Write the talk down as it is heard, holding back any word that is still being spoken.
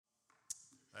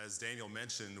As Daniel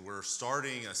mentioned, we're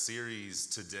starting a series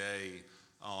today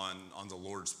on the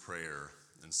Lord's Prayer.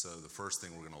 And so the first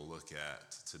thing we're going to look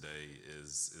at today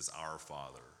is our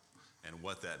Father and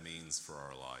what that means for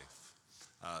our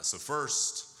life. So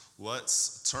first,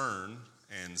 let's turn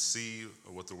and see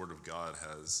what the Word of God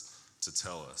has to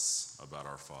tell us about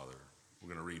our Father. We're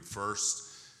going to read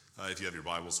first, if you have your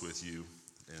Bibles with you,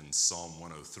 in Psalm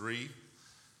 103.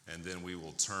 And then we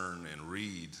will turn and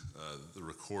read the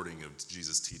recording of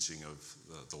Jesus' teaching of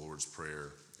the Lord's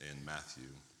Prayer in Matthew.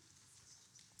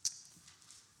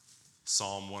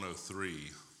 Psalm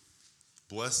 103.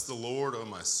 Bless the Lord, O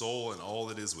my soul, and all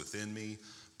that is within me.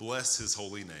 Bless his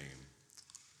holy name.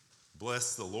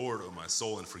 Bless the Lord, O my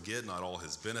soul, and forget not all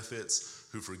his benefits,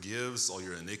 who forgives all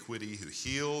your iniquity, who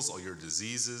heals all your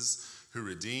diseases, who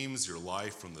redeems your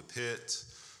life from the pit,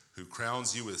 who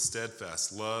crowns you with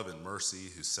steadfast love and mercy,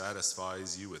 who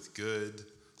satisfies you with good,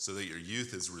 so that your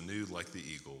youth is renewed like the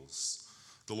eagles.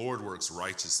 The Lord works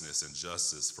righteousness and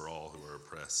justice for all who are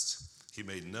oppressed. He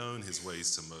made known his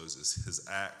ways to Moses, his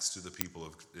acts to the people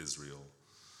of Israel.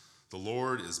 The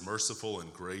Lord is merciful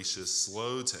and gracious,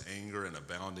 slow to anger and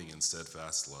abounding in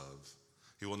steadfast love.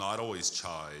 He will not always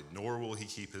chide, nor will he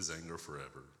keep his anger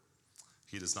forever.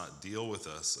 He does not deal with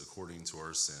us according to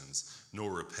our sins,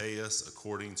 nor repay us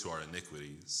according to our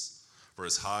iniquities. For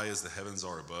as high as the heavens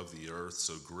are above the earth,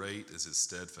 so great is his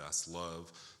steadfast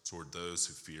love toward those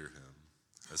who fear him.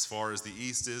 As far as the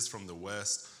east is from the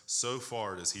west, so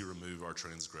far does he remove our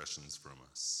transgressions from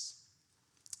us.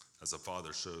 As a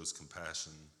father shows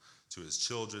compassion to his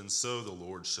children, so the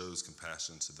Lord shows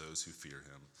compassion to those who fear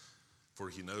him. For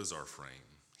he knows our frame.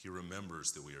 He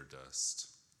remembers that we are dust.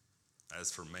 As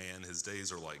for man, his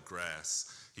days are like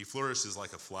grass. He flourishes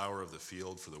like a flower of the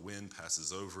field, for the wind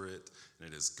passes over it, and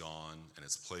it is gone, and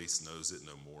its place knows it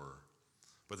no more.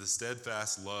 But the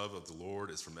steadfast love of the Lord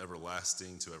is from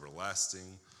everlasting to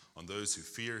everlasting on those who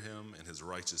fear him, and his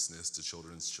righteousness to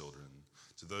children's children,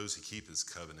 to those who keep his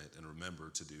covenant and remember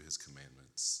to do his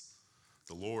commandments.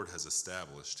 The Lord has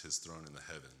established his throne in the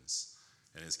heavens,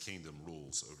 and his kingdom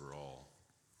rules over all.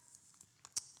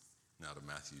 Now to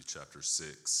Matthew chapter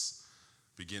 6.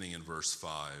 Beginning in verse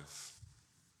 5.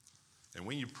 And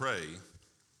when you pray,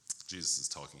 Jesus is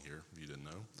talking here, if you didn't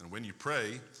know. And when you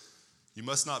pray, you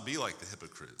must not be like the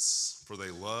hypocrites, for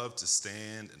they love to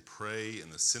stand and pray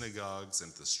in the synagogues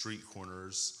and at the street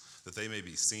corners, that they may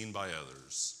be seen by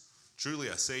others. Truly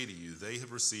I say to you, they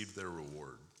have received their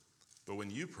reward. But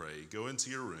when you pray, go into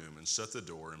your room and shut the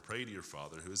door and pray to your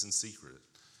Father who is in secret.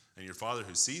 And your Father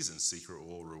who sees in secret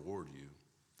will reward you.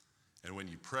 And when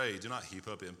you pray, do not heap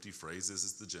up empty phrases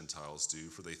as the Gentiles do,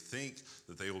 for they think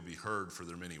that they will be heard for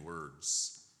their many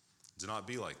words. Do not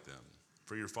be like them,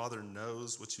 for your Father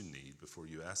knows what you need before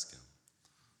you ask him.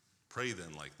 Pray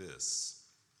then like this: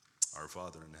 Our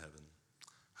Father in heaven,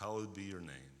 hallowed be your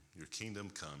name. Your kingdom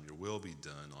come, your will be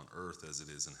done on earth as it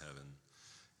is in heaven.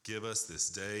 Give us this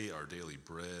day our daily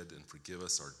bread, and forgive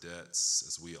us our debts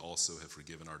as we also have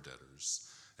forgiven our debtors.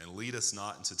 And lead us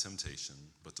not into temptation,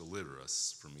 but deliver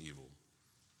us from evil.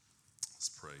 Let's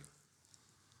pray.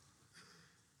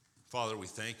 Father, we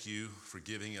thank you for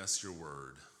giving us your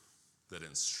word that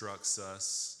instructs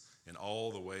us in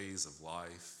all the ways of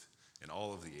life, in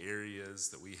all of the areas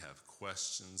that we have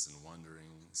questions and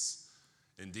wonderings.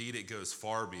 Indeed, it goes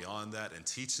far beyond that and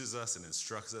teaches us and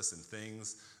instructs us in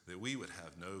things that we would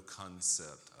have no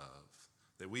concept of,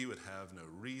 that we would have no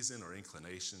reason or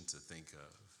inclination to think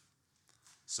of.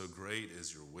 So great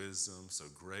is your wisdom, so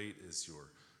great is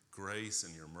your grace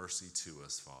and your mercy to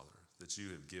us, Father, that you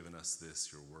have given us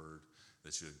this, your word,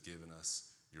 that you have given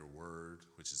us your word,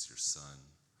 which is your Son.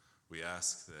 We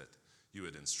ask that you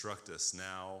would instruct us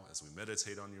now as we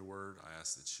meditate on your word. I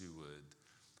ask that you would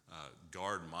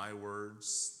guard my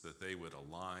words, that they would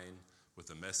align with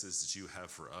the message that you have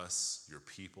for us, your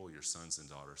people, your sons and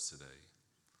daughters today.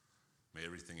 May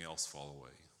everything else fall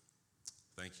away.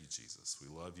 Thank you, Jesus. We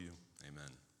love you.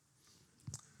 Amen.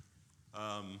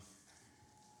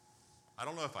 I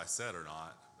don't know if I said or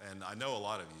not, and I know a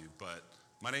lot of you, but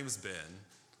my name is Ben.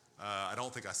 I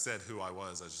don't think I said who I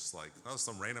was. I was just like, oh,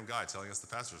 some random guy telling us the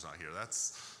pastor's not here.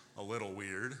 That's a little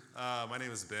weird. My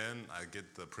name is Ben. I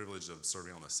get the privilege of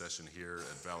serving on the session here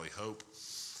at Valley Hope,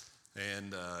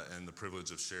 and the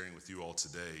privilege of sharing with you all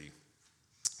today.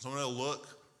 So I'm going to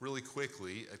look really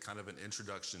quickly at kind of an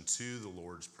introduction to the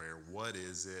Lord's Prayer. What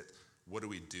is it? What do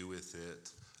we do with it?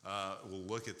 We'll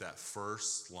look at that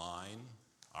first line,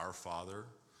 Our Father,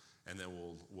 and then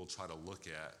we'll try to look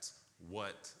at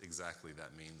what exactly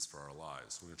that means for our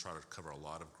lives. We're going to try to cover a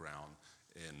lot of ground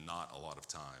in not a lot of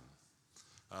time.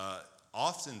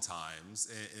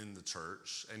 Oftentimes in the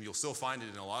church, and you'll still find it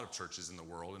in a lot of churches in the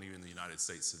world and even in the United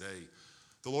States today,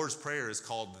 the Lord's Prayer is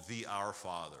called the Our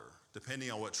Father.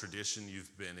 Depending on what tradition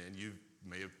you've been in, you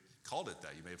may have called it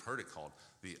that. You may have heard it called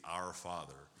the Our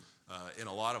Father. In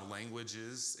a lot of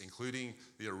languages, including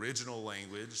the original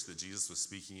language that Jesus was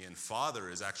speaking in, Father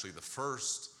is actually the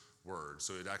first word.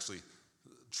 So it actually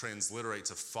transliterates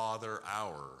to Father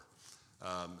Our.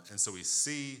 And so we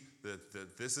see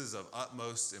that this is of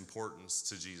utmost importance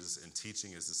to Jesus in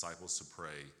teaching his disciples to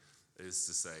pray, is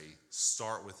to say,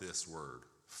 start with this word,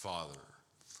 Father.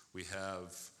 We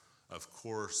have, of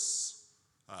course,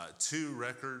 two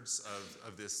records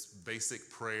of this basic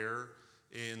prayer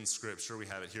in Scripture. We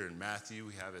have it here in Matthew.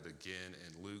 We have it again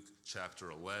in Luke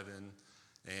chapter 11.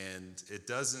 And it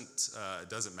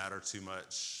doesn't matter too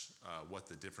much what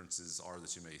the differences are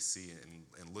that you may see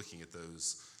in looking at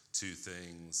those two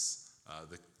things.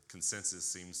 The consensus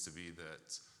seems to be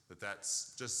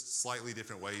that's just slightly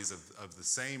different ways of the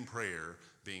same prayer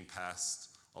being passed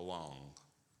along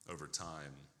over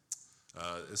time.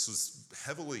 This was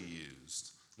heavily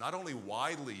used, not only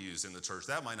widely used in the church.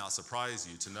 That might not surprise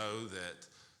you to know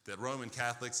that Roman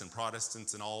Catholics and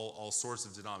Protestants and all sorts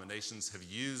of denominations have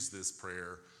used this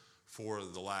prayer for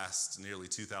the last nearly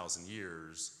 2,000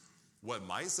 years. What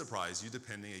might surprise you,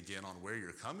 depending again on where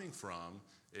you're coming from,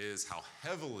 is how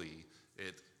heavily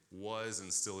it was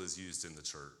and still is used in the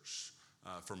church.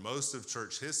 For most of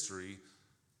church history,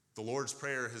 the Lord's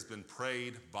Prayer has been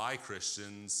prayed by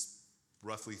Christians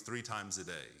roughly 3 times a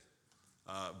day,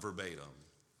 verbatim,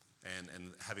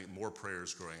 and having more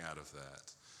prayers growing out of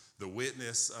that. The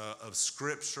witness of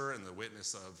Scripture and the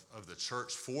witness of the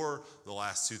church for the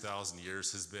last 2,000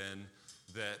 years has been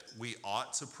that we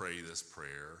ought to pray this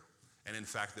prayer, and in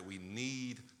fact that we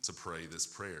need to pray this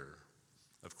prayer.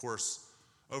 Of course,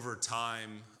 over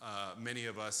time, many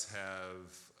of us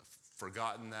have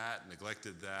forgotten that,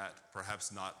 neglected that,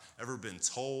 perhaps not ever been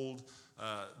told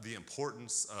the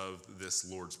importance of this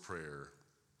Lord's Prayer.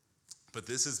 But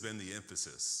this has been the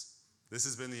emphasis. This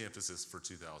has been the emphasis for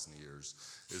 2,000 years,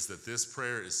 is that this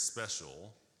prayer is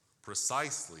special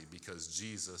precisely because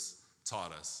Jesus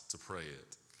taught us to pray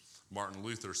it. Martin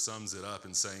Luther sums it up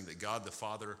in saying that God the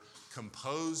Father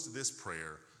composed this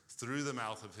prayer through the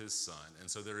mouth of his Son, and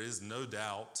so there is no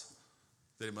doubt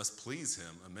that it must please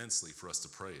him immensely for us to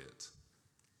pray it.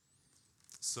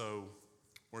 So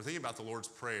when we're thinking about the Lord's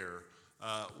Prayer,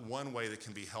 one way that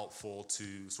can be helpful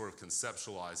to sort of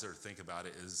conceptualize it or think about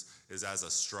it is as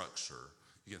a structure.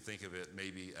 You can think of it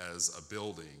maybe as a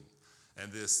building.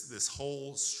 And this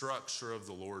whole structure of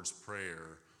the Lord's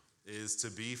Prayer is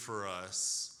to be for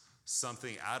us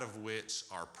something out of which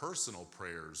our personal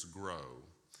prayers grow.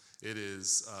 It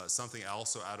is something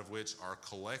also out of which our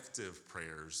collective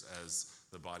prayers as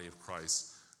the body of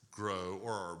Christ grow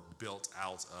or are built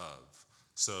out of.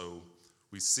 So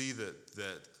we see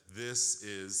that this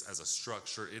is, as a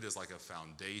structure, it is like a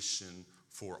foundation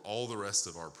for all the rest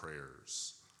of our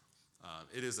prayers.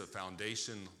 It is a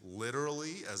foundation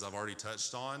literally, as I've already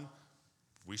touched on.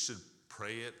 We should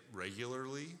pray it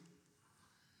regularly.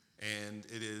 And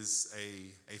it is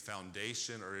a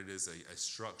foundation, or it is a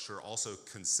structure also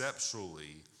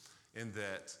conceptually, in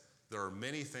that there are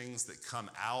many things that come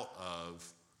out of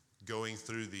going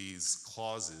through these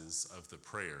clauses of the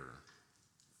prayer.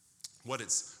 What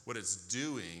it's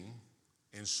doing,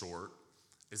 in short,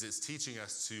 is it's teaching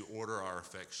us to order our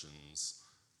affections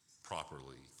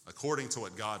properly, according to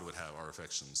what God would have our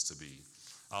affections to be.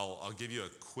 I'll give you a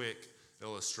quick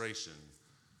illustration.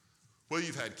 Whether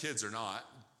you've had kids or not,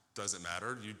 doesn't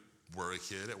matter. You were a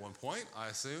kid at one point, I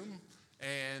assume.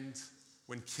 And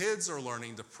when kids are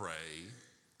learning to pray,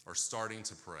 or starting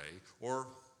to pray, or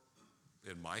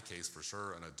in my case for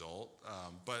sure an adult,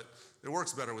 but it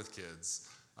works better with kids.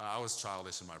 I was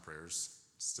childish in my prayers,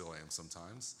 still am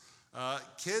sometimes.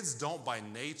 Kids don't by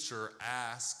nature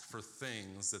ask for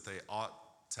things that they ought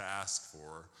to ask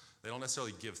for. They don't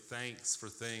necessarily give thanks for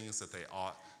things that they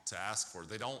ought to ask for.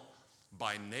 They don't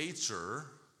by nature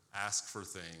ask for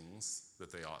things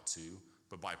that they ought to,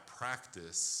 but by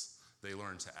practice, they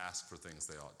learn to ask for things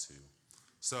they ought to.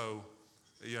 So,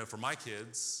 for my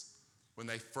kids, when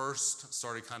they first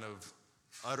started kind of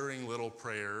uttering little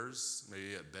prayers,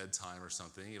 maybe at bedtime or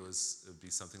something, it would be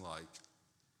something like,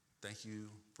 "Thank you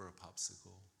for a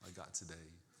popsicle I got today."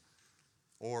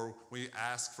 Or when you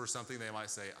ask for something, they might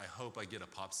say, "I hope I get a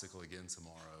popsicle again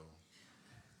tomorrow."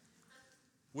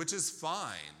 Which is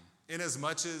fine, in as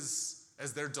much as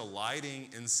they're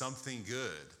delighting in something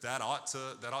good. That ought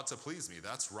to please me.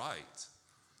 That's right.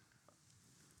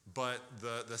 But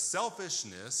the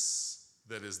selfishness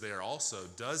that is there also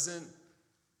doesn't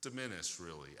diminish,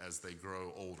 really, as they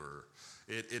grow older.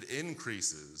 It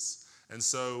increases. And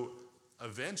so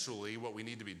eventually what we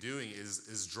need to be doing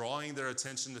is drawing their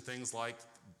attention to things like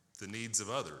the needs of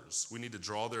others. We need to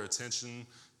draw their attention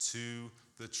to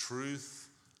the truth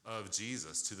of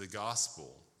Jesus, to the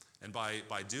gospel. And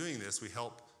by doing this, we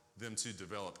help them to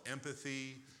develop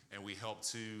empathy, and we help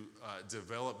to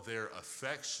develop their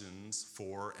affections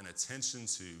for and attention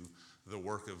to the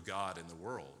work of God in the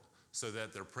world, so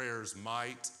that their prayers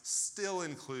might still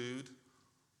include,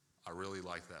 I really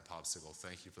like that popsicle.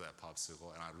 Thank you for that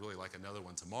popsicle. And I'd really like another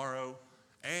one tomorrow.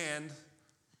 And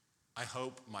I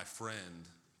hope my friend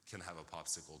can have a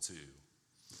popsicle too.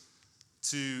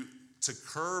 To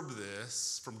curb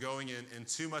this from going in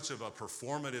too much of a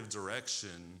performative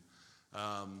direction,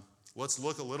 let's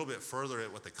look a little bit further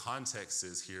at what the context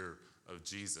is here of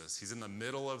Jesus. He's in the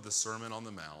middle of the Sermon on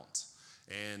the Mount,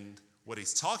 and what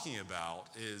he's talking about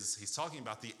is he's talking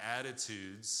about the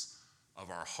attitudes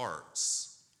of our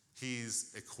hearts.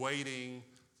 He's equating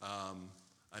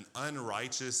an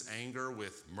unrighteous anger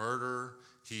with murder.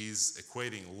 He's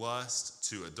equating lust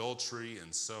to adultery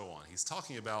and so on. He's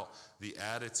talking about the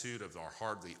attitude of our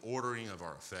heart, the ordering of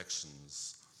our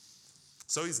affections.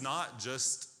 So he's not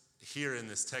just here in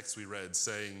this text we read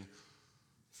saying,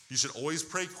 you should always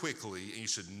pray quickly and you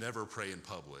should never pray in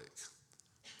public.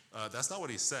 That's not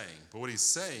what he's saying. But what he's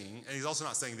saying, and he's also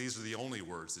not saying these are the only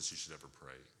words that you should ever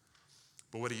pray.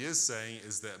 But what he is saying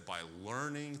is that by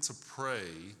learning to pray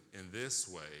in this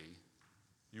way,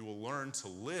 you will learn to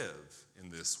live in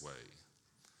this way.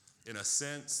 In a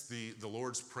sense, the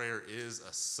Lord's Prayer is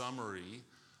a summary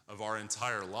of our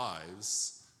entire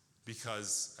lives,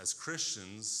 because as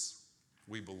Christians,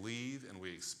 we believe and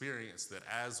we experience that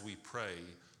as we pray,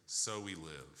 so we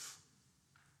live.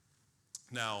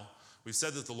 Now, we've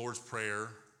said that the Lord's Prayer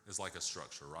is like a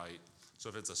structure, right? So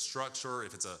if it's a structure,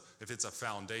 if it's a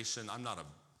foundation, I'm not a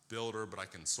builder, but I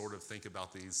can sort of think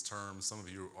about these terms. Some of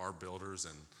you are builders,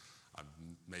 and I'm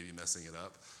maybe messing it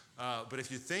up. But if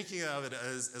you're thinking of it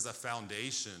as a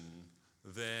foundation,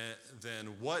 then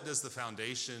what does the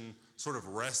foundation sort of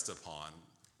rest upon?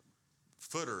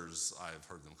 Footers, I've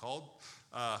heard them called.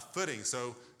 Footing.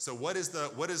 So what is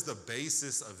the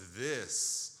basis of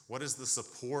this? What is the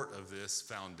support of this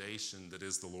foundation that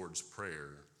is the Lord's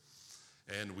Prayer?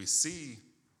 And we see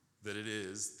that it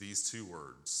is these two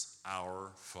words,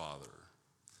 our Father.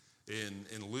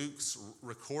 In Luke's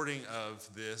recording of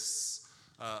this,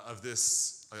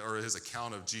 or his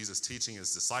account of Jesus teaching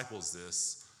his disciples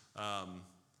this,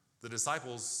 the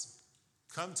disciples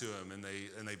come to him and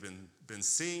they've been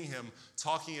seeing him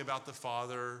talking about the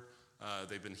Father.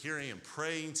 They've been hearing him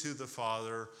praying to the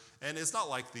Father, and it's not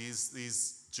like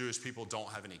these Jewish people don't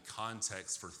have any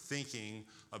context for thinking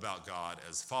about God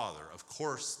as Father. Of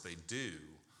course they do,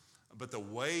 but the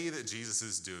way that Jesus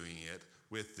is doing it,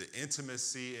 with the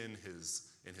intimacy in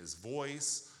his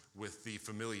voice, with the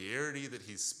familiarity that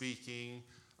he's speaking,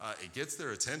 it gets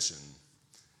their attention.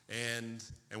 And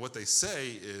what they're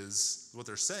saying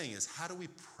is, how do we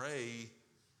pray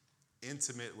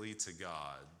intimately to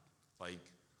God? Like,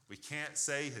 we can't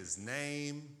say his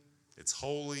name, it's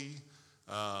holy.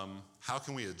 How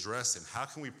can we address him? How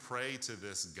can we pray to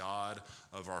this God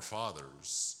of our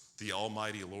fathers, the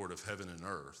almighty Lord of heaven and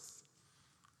earth?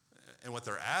 And what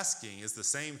they're asking is the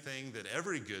same thing that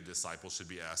every good disciple should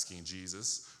be asking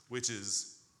Jesus, which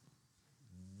is,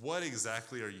 what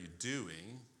exactly are you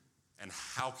doing, and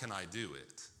how can I do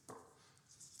it?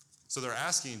 So they're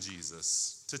asking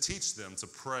Jesus to teach them to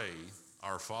pray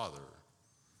our Father.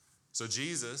 So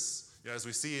Jesus, as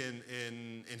we see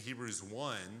in Hebrews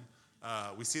 1,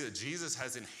 we see that Jesus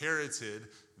has inherited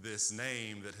this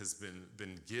name that has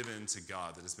been given to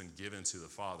God, that has been given to the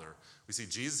Father. We see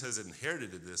Jesus has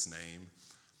inherited this name,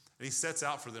 and he sets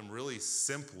out for them really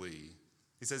simply.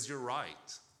 He says, you're right.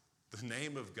 The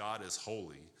name of God is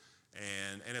holy,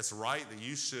 and it's right that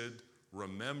you should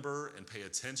remember and pay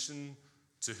attention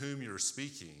to whom you're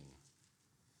speaking.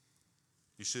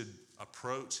 You should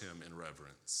approach him in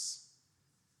reverence.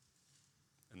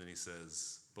 And then he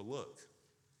says, but look,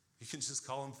 you can just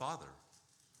call him Father.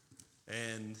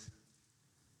 And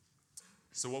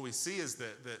so what we see is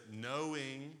that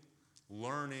knowing,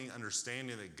 learning,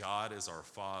 understanding that God is our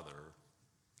Father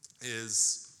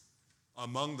is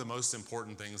among the most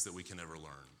important things that we can ever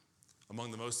learn,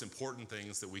 among the most important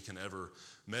things that we can ever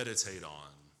meditate on.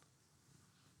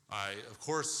 I, of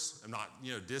course, am not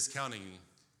discounting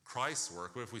Christ's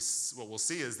work, but what we'll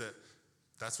see is that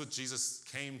that's what Jesus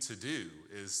came to do,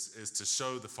 is to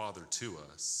show the Father to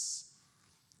us.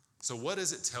 So what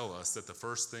does it tell us that the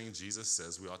first thing Jesus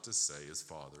says we ought to say is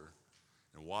Father?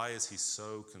 And why is he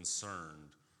so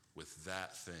concerned with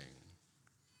that thing?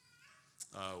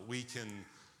 we can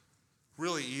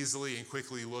really easily and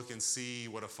quickly look and see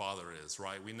what a father is,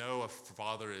 right? We know a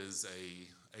father is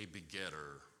a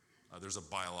begetter. There's a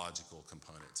biological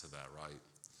component to that, right?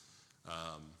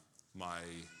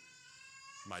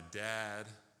 My dad,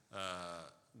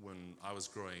 when I was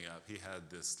growing up, he had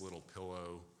this little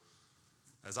pillow.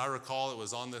 As I recall, it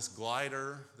was on this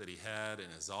glider that he had in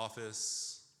his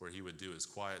office where he would do his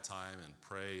quiet time and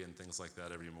pray and things like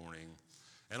that every morning.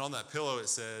 And on that pillow it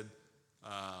said,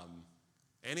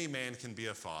 any man can be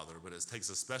a father, but it takes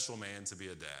a special man to be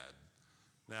a dad.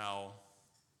 Now,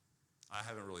 I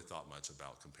haven't really thought much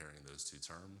about comparing those two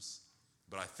terms,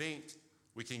 but I think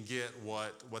we can get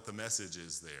what the message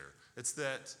is there. It's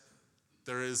that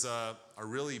there is a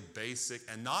really basic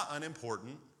and not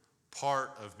unimportant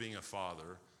part of being a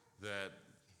father that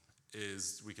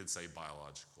is, we could say,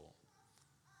 biological.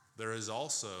 There is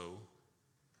also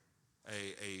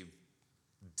a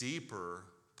deeper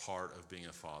part of being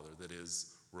a father that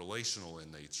is relational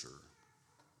in nature.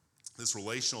 This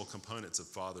relational components of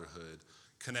fatherhood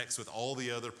connects with all the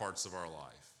other parts of our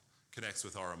life, connects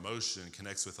with our emotion,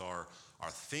 connects with our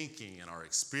thinking and our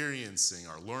experiencing,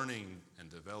 our learning and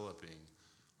developing,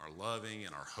 our loving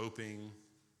and our hoping.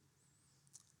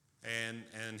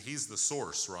 And he's the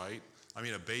source, right? I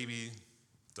mean, a baby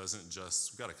doesn't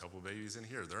just, we've got a couple of babies in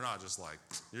here. They're not just like,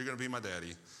 you're going to be my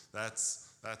daddy. That's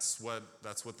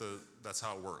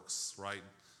how it works, right?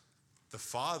 The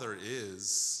father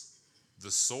is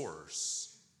the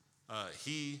source.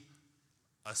 He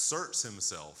asserts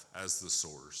himself as the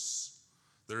source.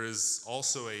 There is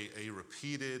also a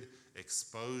repeated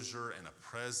exposure and a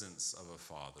presence of a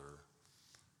father.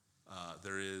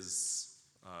 There is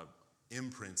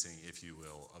imprinting, if you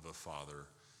will, of a father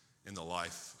in the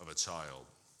life of a child.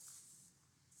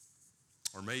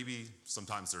 Or maybe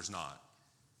sometimes there's not.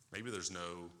 Maybe there's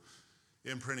no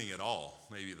imprinting at all.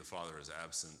 Maybe the father is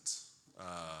absent.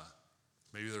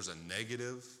 Maybe there's a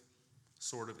negative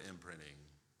sort of imprinting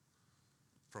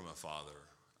from a father.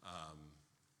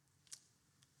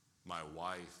 My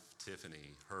wife,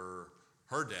 Tiffany, her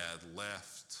dad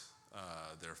left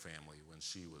their family when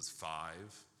she was 5,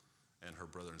 and her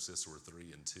brother and sister were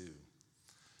 3 and 2.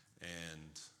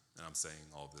 And I'm saying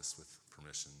all of this with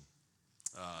permission.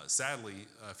 Sadly,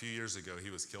 a few years ago, he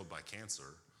was killed by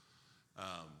cancer.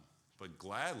 But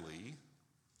gladly,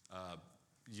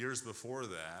 years before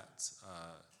that,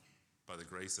 by the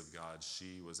grace of God,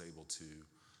 she was able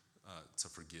to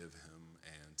forgive him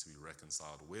and to be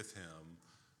reconciled with him.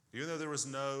 Even though there was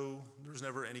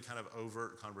never any kind of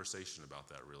overt conversation about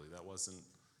that, really. That wasn't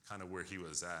kind of where he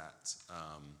was at.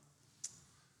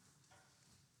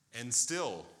 And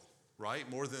still, right,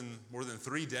 more than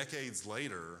 3 decades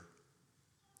later,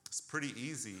 it's pretty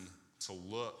easy to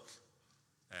look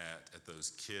at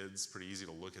those kids, pretty easy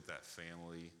to look at that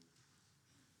family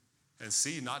and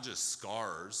see not just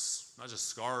scars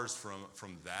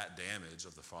from that damage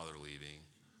of the father leaving,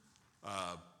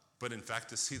 but in fact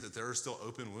to see that there are still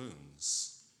open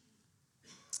wounds.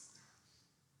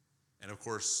 And of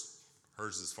course,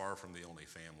 hers is far from the only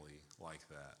family like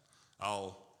that.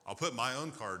 I'll put my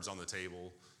own cards on the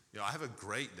table. You know, I have a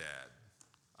great dad.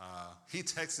 He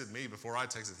texted me before I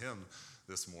texted him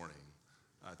this morning,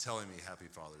 telling me Happy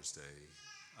Father's Day.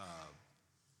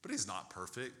 But he's not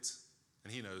perfect,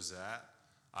 and he knows that.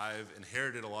 I've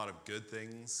inherited a lot of good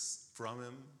things from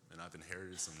him, and I've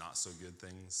inherited some not so good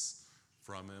things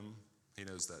from him. He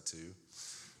knows that too.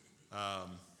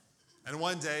 And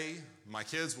one day, my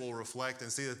kids will reflect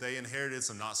and see that they inherited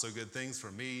some not so good things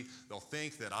from me. They'll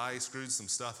think that I screwed some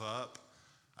stuff up.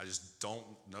 I just don't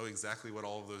know exactly what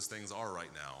all of those things are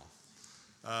right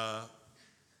now.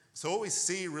 So what we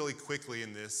see really quickly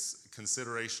in this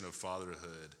consideration of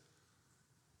fatherhood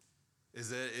is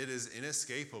that it is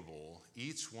inescapable.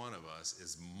 Each one of us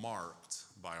is marked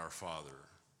by our father,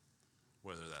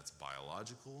 whether that's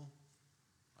biological,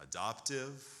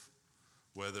 adoptive,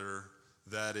 whether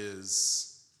that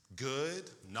is good,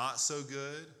 not so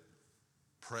good,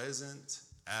 present,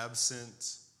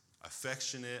 absent,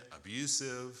 affectionate,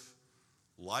 abusive,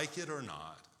 like it or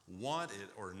not, want it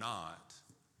or not,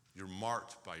 you're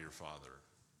marked by your father.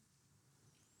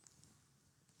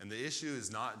 And the issue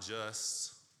is not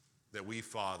just that we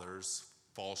fathers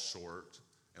fall short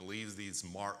and leave these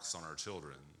marks on our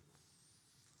children.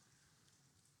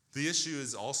 The issue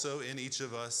is also in each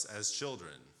of us as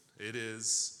children. It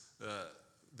is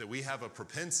that we have a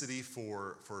propensity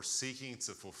for seeking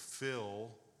to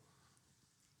fulfill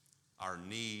our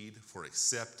need for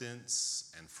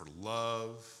acceptance and for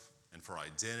love and for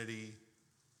identity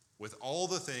with all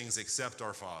the things except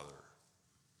our Father.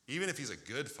 Even if he's a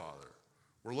good father,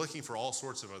 we're looking for all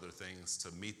sorts of other things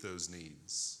to meet those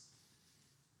needs.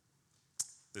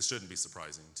 This shouldn't be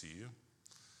surprising to you.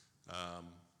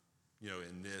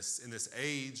 In this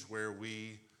age where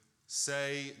we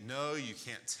say, no, you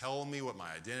can't tell me what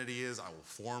my identity is. I will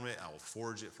form it. I will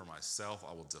forge it for myself.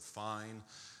 I will define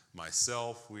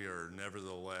myself. We are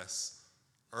nevertheless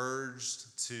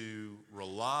urged to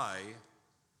rely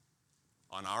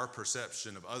on our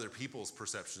perception of other people's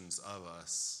perceptions of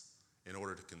us in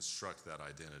order to construct that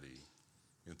identity.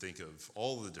 You can think of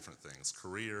all of the different things: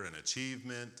 career and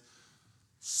achievement,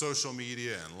 social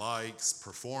media and likes,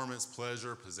 performance,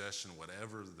 pleasure, possession,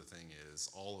 whatever the thing is.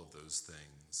 All of those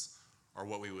things are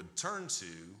what we would turn to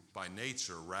by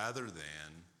nature rather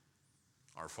than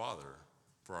our Father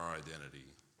for our identity.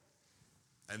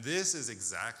 And this is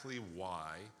exactly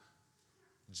why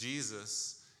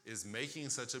Jesus is making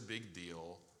such a big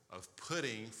deal of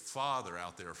putting Father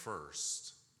out there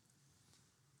first.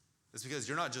 It's because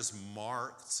you're not just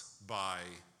marked by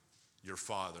your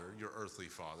father, your earthly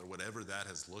father, whatever that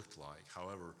has looked like,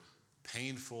 however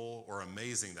painful or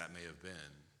amazing that may have been.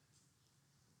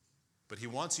 But he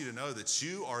wants you to know that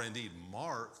you are indeed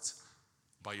marked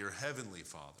by your heavenly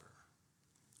Father.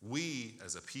 We,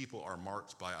 as a people, are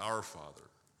marked by our Father.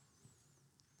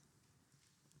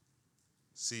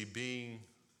 See, being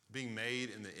made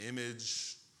in the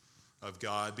image of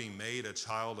God, being made a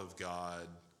child of God,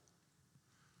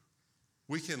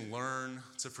 we can learn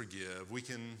to forgive. We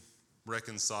can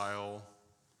reconcile.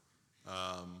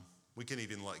 We can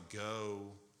even let go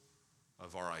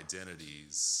of our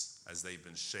identities as they've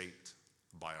been shaped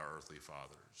by our earthly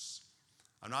fathers.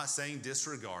 I'm not saying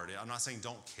disregard it. I'm not saying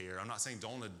don't care. I'm not saying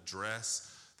don't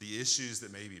address the issues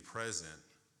that may be present.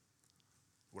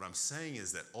 What I'm saying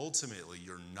is that ultimately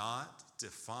you're not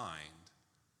defined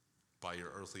by your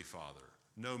earthly father,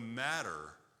 no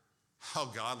matter how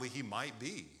godly he might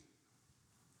be.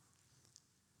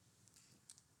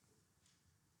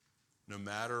 No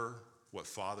matter what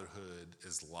fatherhood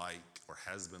is like or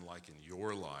has been like in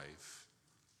your life,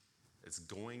 it's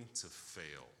going to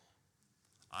fail.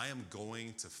 I am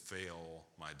going to fail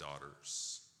my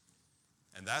daughters.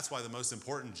 And that's why the most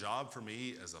important job for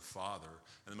me as a father,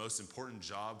 and the most important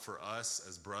job for us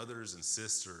as brothers and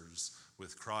sisters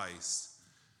with Christ,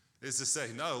 is to say,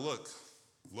 no,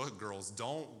 look, girls,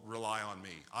 don't rely on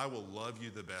me. I will love you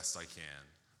the best I can,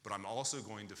 but I'm also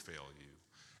going to fail you.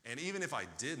 And even if I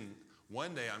didn't,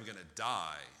 one day I'm going to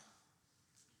die.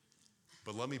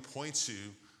 But let me point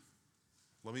you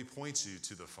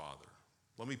to the Father.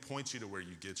 Let me point you to where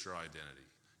you get your identity.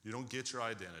 You don't get your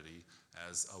identity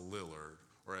as a Lillard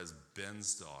or as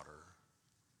Ben's daughter.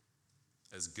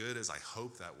 As good as I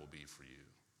hope that will be for you,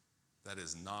 that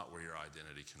is not where your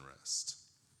identity can rest.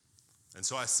 And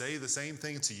so I say the same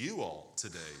thing to you all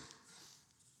today,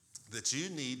 that you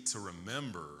need to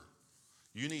remember,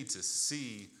 you need to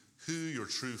see who your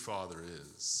true Father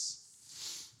is.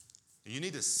 You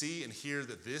need to see and hear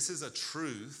that this is a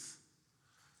truth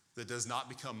that does not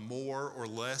become more or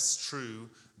less true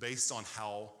based on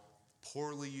how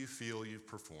poorly you feel you've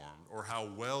performed or how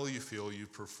well you feel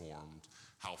you've performed,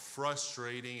 how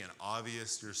frustrating and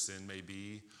obvious your sin may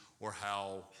be, or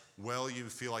how well you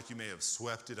feel like you may have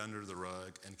swept it under the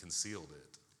rug and concealed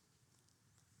it.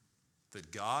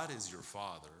 That God is your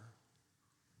Father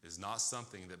is not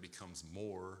something that becomes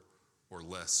more or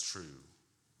less true.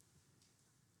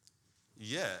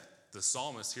 Yet, the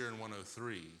psalmist here in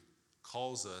 103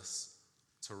 calls us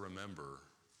to remember.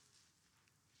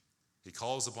 He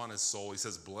calls upon his soul. He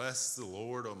says, "Bless the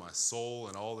Lord, O my soul,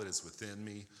 and all that is within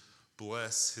me.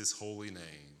 Bless his holy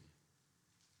name."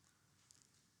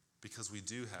 Because we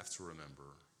do have to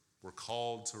remember. We're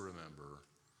called to remember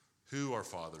who our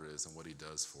Father is and what he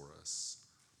does for us.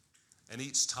 And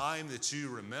each time that you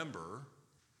remember,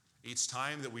 each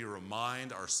time that we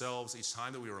remind ourselves, each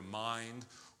time that we remind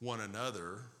one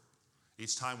another,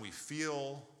 each time we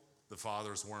feel the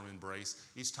Father's warm embrace,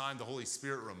 each time the Holy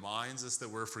Spirit reminds us that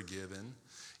we're forgiven,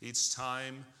 each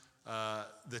time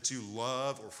that you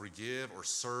love or forgive or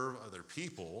serve other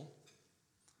people,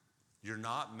 you're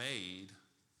not made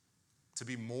to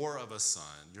be more of a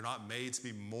son. You're not made to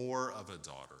be more of a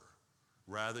daughter.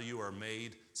 Rather, you are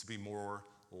made to be more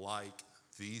like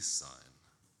the Son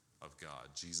of God,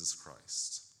 Jesus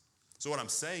Christ. So what I'm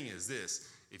saying is this: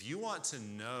 if you want to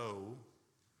know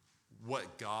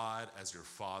what God as your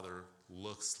Father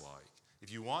looks like, if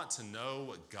you want to know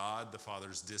what God the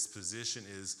Father's disposition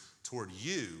is toward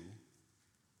you,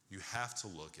 you have to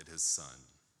look at his Son.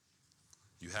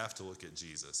 You have to look at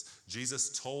Jesus.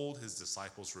 Jesus told his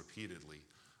disciples repeatedly,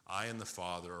 "I and the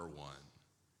Father are one.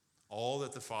 All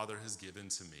that the Father has given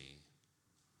to me,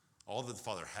 all that the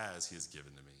Father has, he has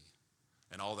given to me.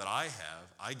 And all that I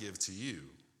have, I give to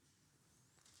you."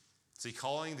 See,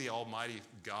 calling the Almighty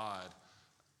God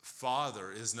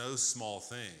Father is no small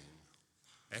thing.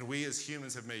 And we as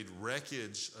humans have made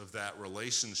wreckage of that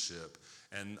relationship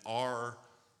and are,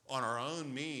 on our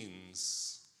own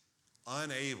means,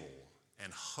 unable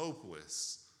and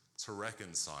hopeless to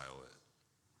reconcile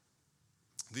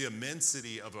it. The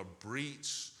immensity of a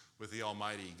breach with the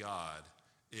Almighty God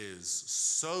is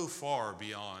so far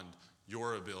beyond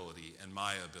your ability and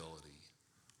my ability.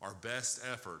 Our best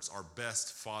efforts, our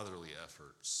best fatherly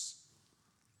efforts.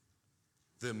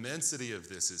 The immensity of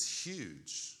this is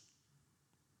huge.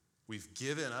 We've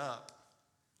given up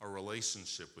a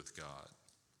relationship with God,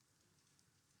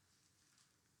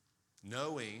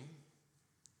 knowing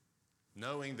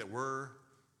that we're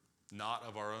not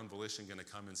of our own volition going to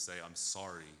come and say, I'm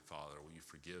sorry, Father, will you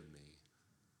forgive me?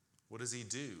 What does he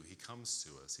do? He comes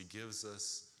to us. He gives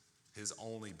us his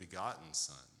only begotten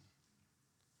Son.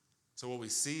 So what we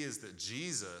see is that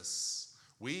Jesus,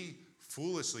 we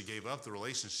foolishly gave up the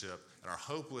relationship and are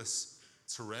hopeless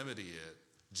to remedy it.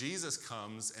 Jesus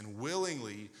comes and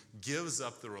willingly gives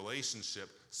up the relationship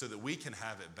so that we can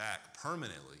have it back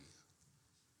permanently.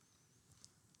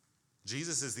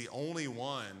 Jesus is the only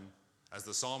one, as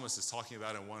the psalmist is talking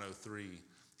about in 103,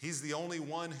 he's the only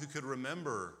one who could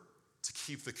remember to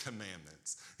keep the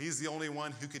commandments. He's the only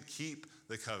one who could keep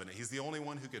the covenant. He's the only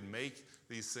one who could make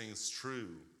these things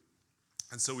true.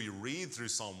 And so we read through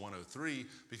Psalm 103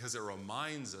 because it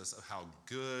reminds us of how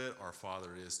good our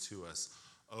Father is to us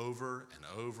over and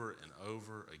over and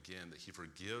over again, that he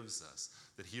forgives us,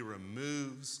 that he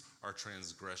removes our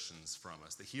transgressions from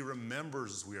us, that he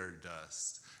remembers we are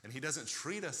dust, and he doesn't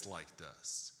treat us like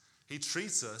dust. He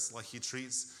treats us like he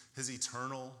treats his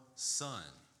eternal Son,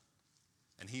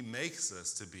 and he makes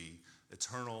us to be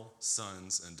eternal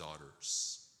sons and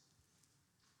daughters.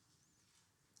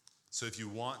 So if you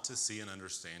want to see and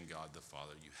understand God the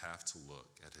Father, you have to look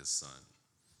at his Son.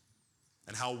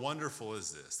 And how wonderful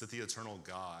is this, that the eternal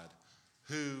God,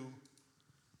 who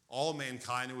all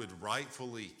mankind would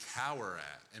rightfully cower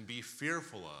at and be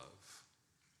fearful of,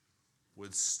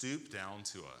 would stoop down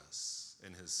to us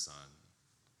in his Son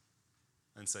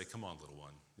and say, come on, little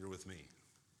one, you're with me.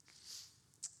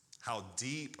 How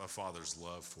deep a Father's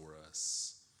love for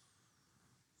us,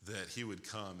 that he would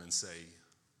come and say,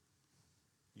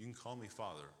 you can call me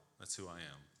Father. That's who I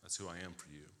am. That's who I am for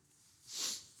you.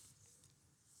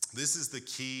 This is the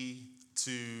key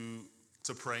to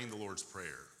praying the Lord's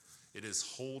Prayer. It is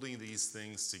holding these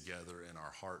things together in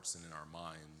our hearts and in our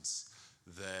minds,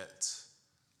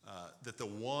 that the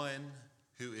one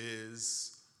who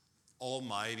is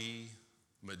almighty,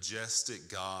 majestic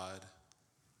God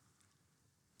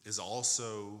is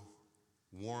also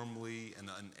warmly and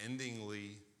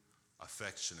unendingly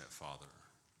affectionate Father.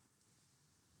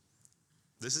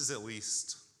 This is at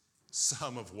least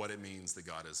some of what it means that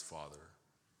God is Father.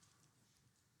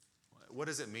 What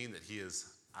does it mean that he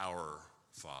is our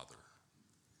Father?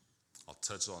 I'll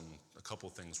touch on a couple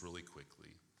things really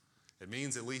quickly. It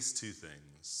means at least two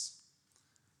things.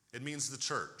 It means the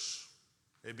church.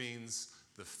 It means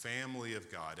the family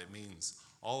of God. It means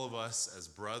all of us as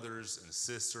brothers and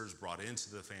sisters brought into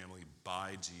the family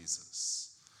by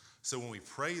Jesus. So when we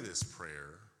pray this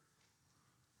prayer,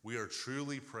 we are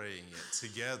truly praying it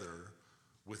together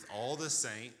with all the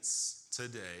saints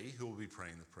today who will be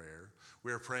praying the prayer.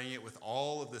 We are praying it with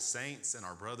all of the saints and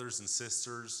our brothers and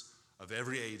sisters of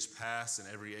every age past and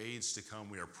every age to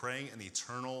come. We are praying an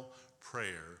eternal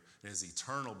prayer. It is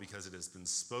eternal because it has been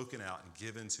spoken out and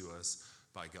given to us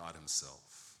by God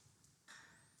himself.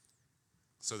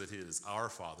 So that it is our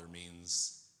Father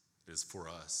means it is for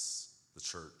us, the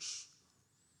church.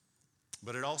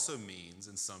 But it also means,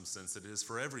 in some sense, that it is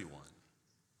for everyone.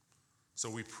 So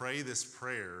we pray this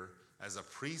prayer as a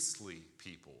priestly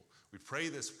people. We pray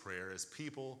this prayer as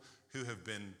people who have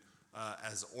been,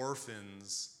 as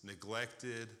orphans,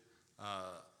 neglected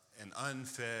and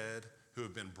unfed, who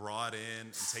have been brought in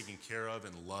and taken care of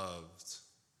and loved.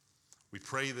 We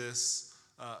pray this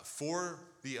for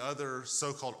the other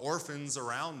so-called orphans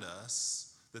around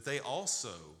us, that they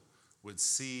also would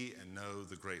see and know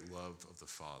the great love of the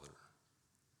Father.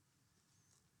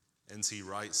 N.T.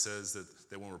 Wright says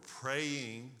that when we're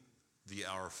praying the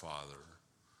Our Father,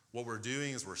 what we're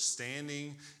doing is we're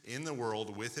standing in the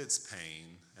world with its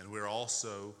pain, and we're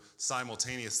also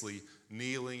simultaneously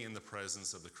kneeling in the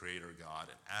presence of the Creator God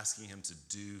and asking him to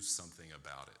do something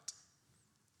about it.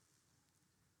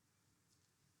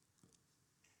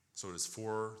 So it is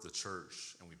for the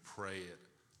church, and we pray it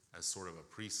as sort of a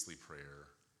priestly prayer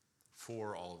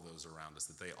for all of those around us,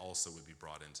 that they also would be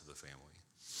brought into the family.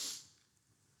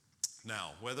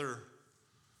 Now, whether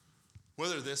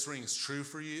this rings true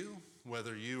for you,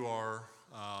 whether you are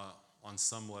on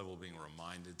some level being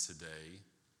reminded today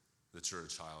that you're a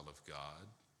child of God,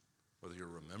 whether you're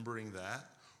remembering that,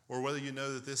 or whether you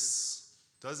know that this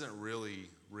doesn't really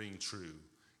ring true,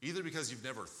 either because you've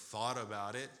never thought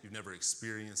about it, you've never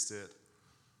experienced it,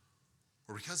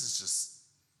 or because it's just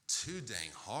too dang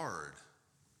hard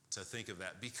to think of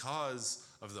that because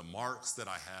of the marks that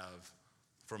I have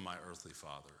from my earthly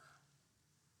father.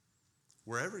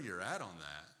 Wherever you're at on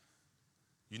that,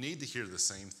 you need to hear the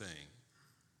same thing.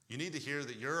 You need to hear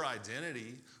that your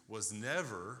identity was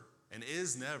never and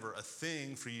is never a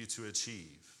thing for you to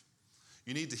achieve.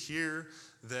 You need to hear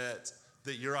that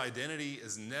your identity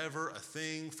is never a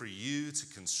thing for you to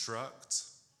construct.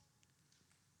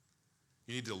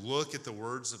 You need to look at the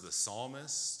words of the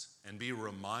psalmist and be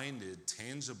reminded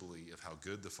tangibly of how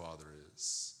good the Father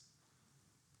is.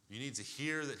 You need to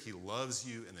hear that he loves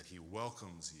you and that he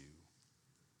welcomes you.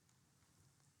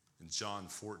 In John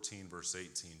 14, verse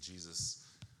 18, Jesus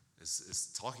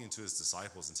is talking to his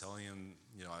disciples and telling him,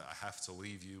 I have to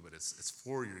leave you, but it's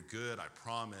for your good, I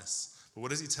promise. But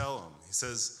what does he tell them? He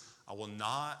says, I will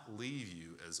not leave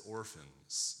you as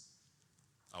orphans.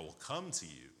 I will come to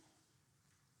you.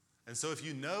 And so if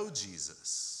you know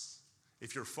Jesus,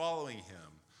 if you're following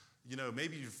him,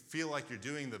 maybe you feel like you're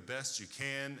doing the best you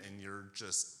can and you're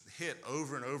just hit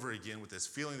over and over again with this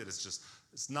feeling that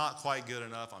it's not quite good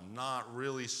enough. I'm not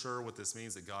really sure what this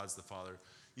means, that God's the Father.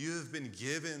 You have been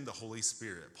given the Holy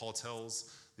Spirit. Paul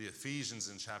tells the Ephesians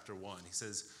in chapter 1, he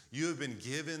says, you have been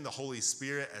given the Holy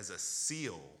Spirit as a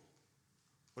seal.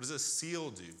 What does a seal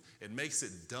do? It makes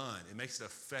it done. It makes it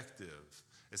effective.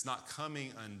 It's not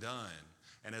coming undone.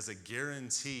 And as a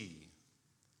guarantee,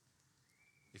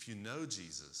 if you know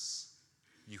Jesus,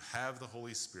 you have the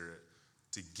Holy Spirit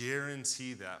to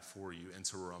guarantee that for you and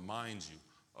to remind you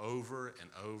over and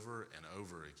over and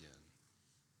over again.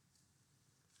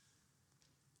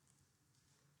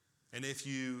 And if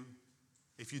you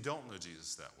don't know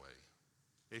Jesus that way,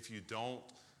 if you don't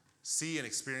see and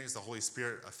experience the Holy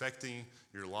Spirit affecting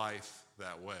your life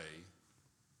that way,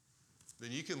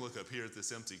 then you can look up here at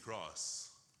this empty cross.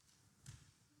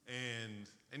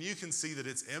 And you can see that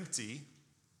it's empty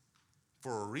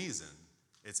for a reason.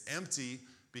 It's empty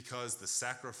because the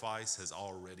sacrifice has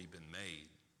already been made.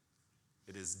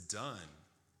 It is done.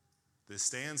 This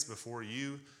stands before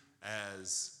you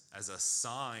as a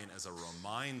sign, as a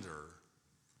reminder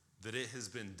that it has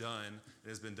been done. It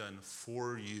has been done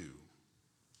for you.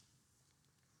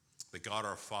 That God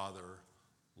our Father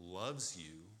loves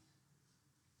you,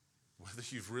 whether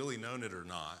you've really known it or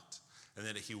not, and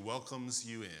that he welcomes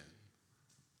you in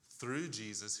through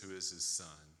Jesus, who is his Son,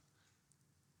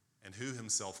 and who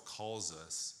himself calls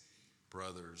us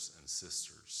brothers and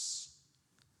sisters.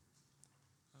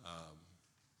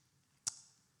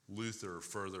 Luther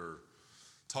further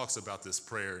talks about this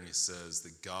prayer, and he says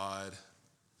that God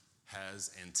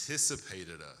has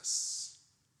anticipated us.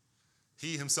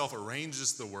 He himself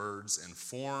arranges the words and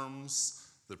forms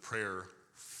the prayer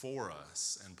for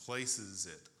us and places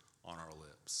it on our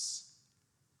lips.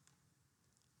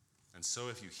 And so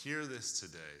if you hear this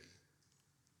today,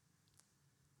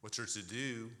 what you're to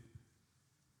do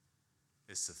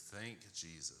is to thank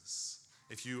Jesus.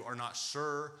 If you are not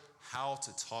sure how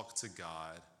to talk to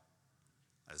God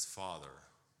as Father,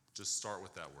 just start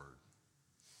with that word.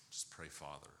 Just pray,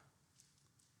 Father.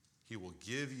 He will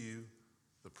give you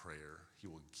the prayer. He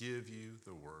will give you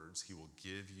the words. He will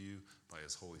give you, by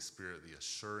his Holy Spirit, the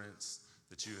assurance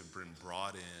that you have been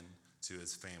brought in to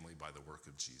his family by the work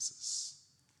of Jesus.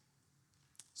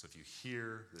 So if you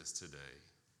hear this today,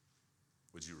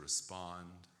 would you respond?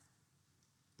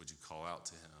 Would you call out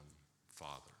to him,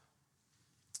 Father?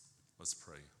 Let's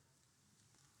pray.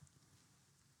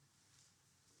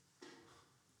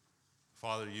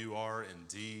 Father, you are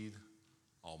indeed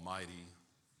almighty,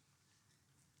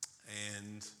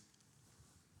 and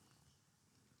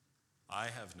I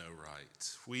have no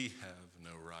right, we have no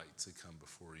right to come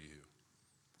before you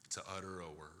to utter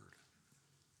a word,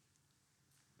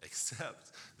 except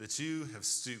that you have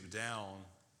stooped down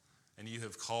and you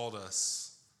have called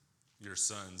us your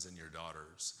sons and your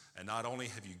daughters. And not only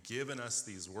have you given us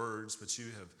these words, but you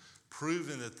have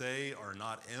proven that they are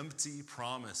not empty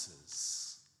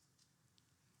promises,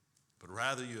 but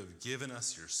rather you have given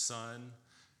us your Son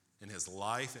in his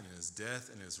life and in his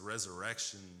death and his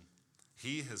resurrection.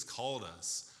 He has called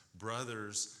us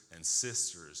brothers and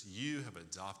sisters. You have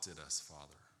adopted us,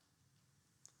 Father.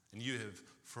 And you have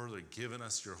further given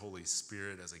us your Holy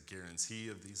Spirit as a guarantee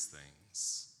of these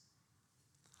things.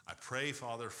 I pray,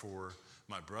 Father, for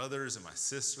my brothers and my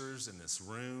sisters in this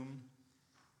room,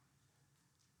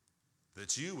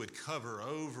 that you would cover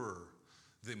over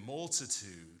the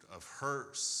multitude of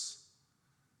hurts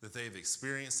that they've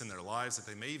experienced in their lives, that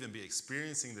they may even be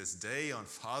experiencing this day on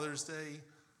Father's Day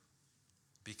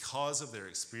because of their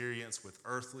experience with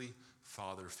earthly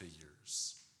father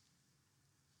figures.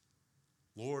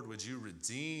 Lord, would you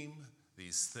redeem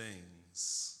these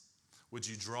things? Would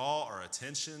you draw our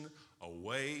attention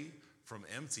away from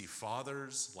empty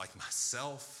fathers like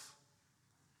myself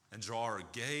and draw our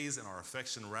gaze and our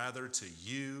affection rather to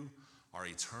you, our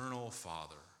eternal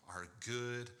Father, our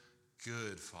good,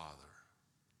 good Father.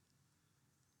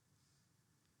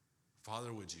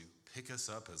 Father, would you pick us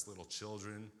up as little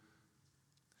children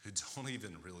who don't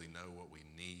even really know what we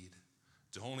need,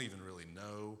 don't even really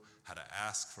know how to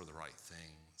ask for the right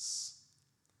things.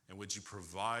 And would you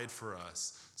provide for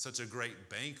us such a great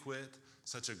banquet,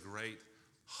 such a great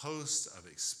host of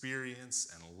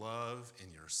experience and love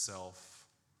in yourself,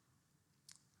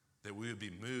 that we would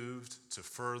be moved to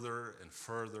further and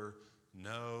further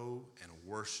know and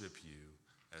worship you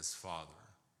as Father,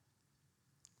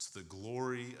 to the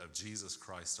glory of Jesus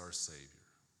Christ our Savior,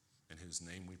 in whose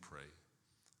name we pray.